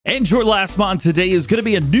And your last mod today is going to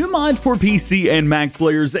be a new mod for PC and Mac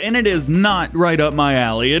players, and it is not right up my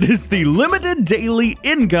alley. It is the limited daily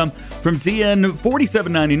income from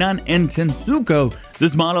TN4799 and Tensuko.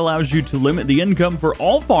 This mod allows you to limit the income for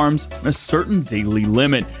all farms a certain daily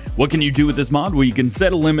limit. What can you do with this mod? Well, you can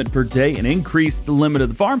set a limit per day and increase the limit of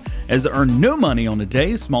the farm as earn no money on a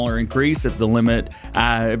day. Smaller increase if the limit,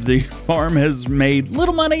 if the farm has made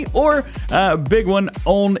little money, or big one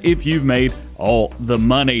on if you've made all the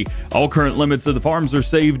money. All current limits of the farms are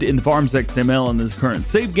saved in the farms XML in this current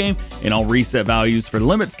save game, and all reset values for the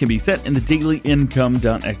limits can be set in the daily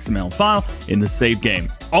income.xml file in the save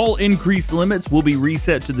game. All increased limits will be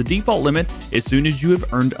reset to the default limit as soon as you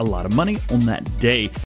have earned a lot of money on that day.